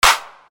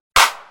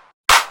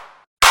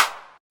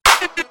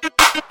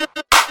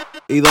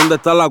¿Y dónde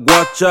está la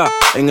guacha?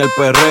 En el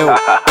perreo.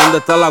 ¿Dónde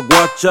está la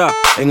guacha?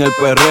 En el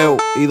perreo.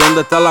 ¿Y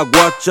dónde está la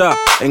guacha?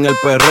 En el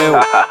perreo.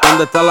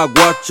 ¿Dónde está la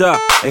guacha?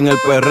 En el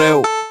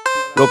perreo.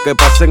 Lo que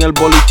pasa en el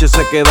boliche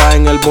se queda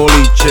en el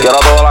boliche. Quiero a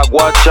todas las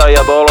guachas y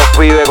a todos los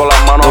pibes con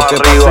las manos arriba. Lo que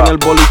arriba. pasa en el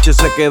boliche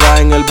se queda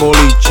en el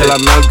boliche.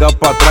 Las nalgas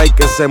pa' atrás y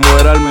que se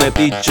muera el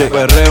metiche.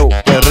 Perreo,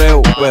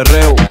 perreo,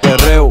 perreo,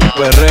 perreo,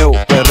 perreo,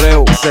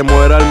 perreo. Se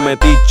muera el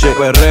metiche.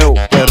 Perreo,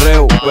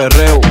 perreo,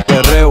 perreo,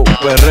 perreo,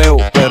 perreo,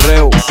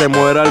 perreo. Se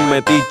muera el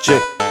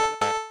metiche.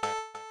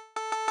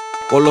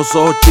 Con los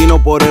ojos chinos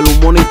por el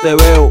humo ni te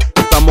veo.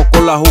 Estamos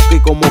con la juca y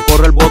como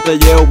corre el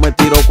botelleo. Me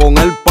tiro con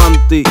el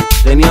panty,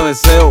 tenía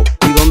deseo.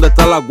 ¿Y dónde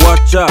está la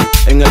guacha?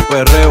 En el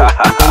perreo.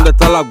 ¿Dónde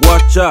está la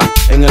guacha?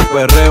 En el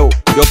perreo.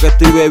 Yo que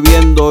estoy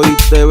bebiendo y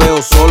te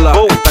veo sola.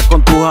 Estás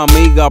con tus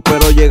amigas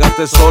pero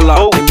llegaste sola.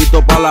 Te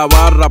invito pa' la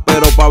barra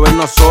pero pa'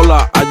 vernos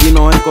sola. Allí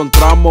nos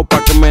encontramos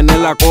pa' que menee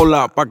la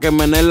cola. Pa' que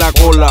menee la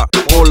cola.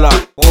 Hola,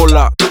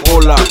 hola,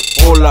 hola,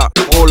 hola,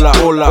 hola,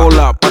 hola,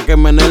 hola. Pa' que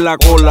menee la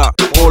cola.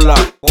 Hola,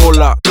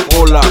 hola,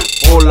 hola,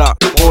 hola,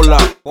 hola,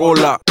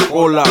 hola,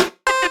 hola.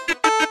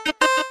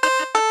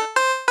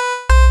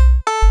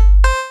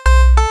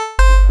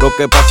 Lo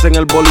que pasa en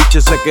el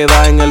boliche se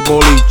queda en el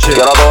boliche.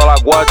 Quiero a todas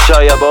las guachas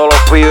y a todos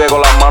los pibes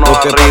con las manos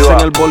arriba. Lo que pasa en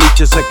el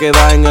boliche se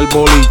queda en el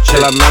boliche.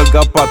 Las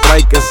nalgas pa' atrás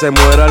y que se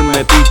muera el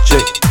metiche.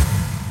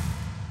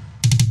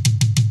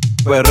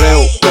 Perreo,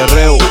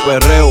 perreo,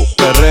 perreo,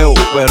 perreo,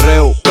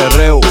 perreo,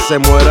 perreo. Se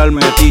muera el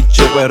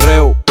metiche.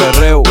 Perreo,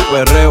 perreo,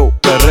 perreo,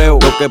 perreo.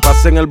 Lo que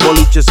pasa en el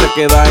boliche se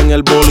queda en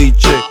el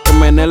boliche. Que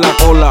menee la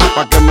cola,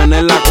 pa' que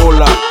menee la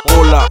cola.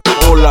 Hola,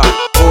 hola,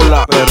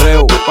 hola.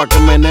 Perreo, pa' que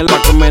menee,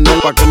 pa' que menee,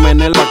 pa' que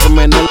menee, pa' que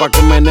menee, pa'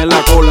 que menee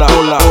la cola.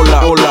 Hola,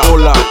 hola, hola,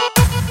 hola.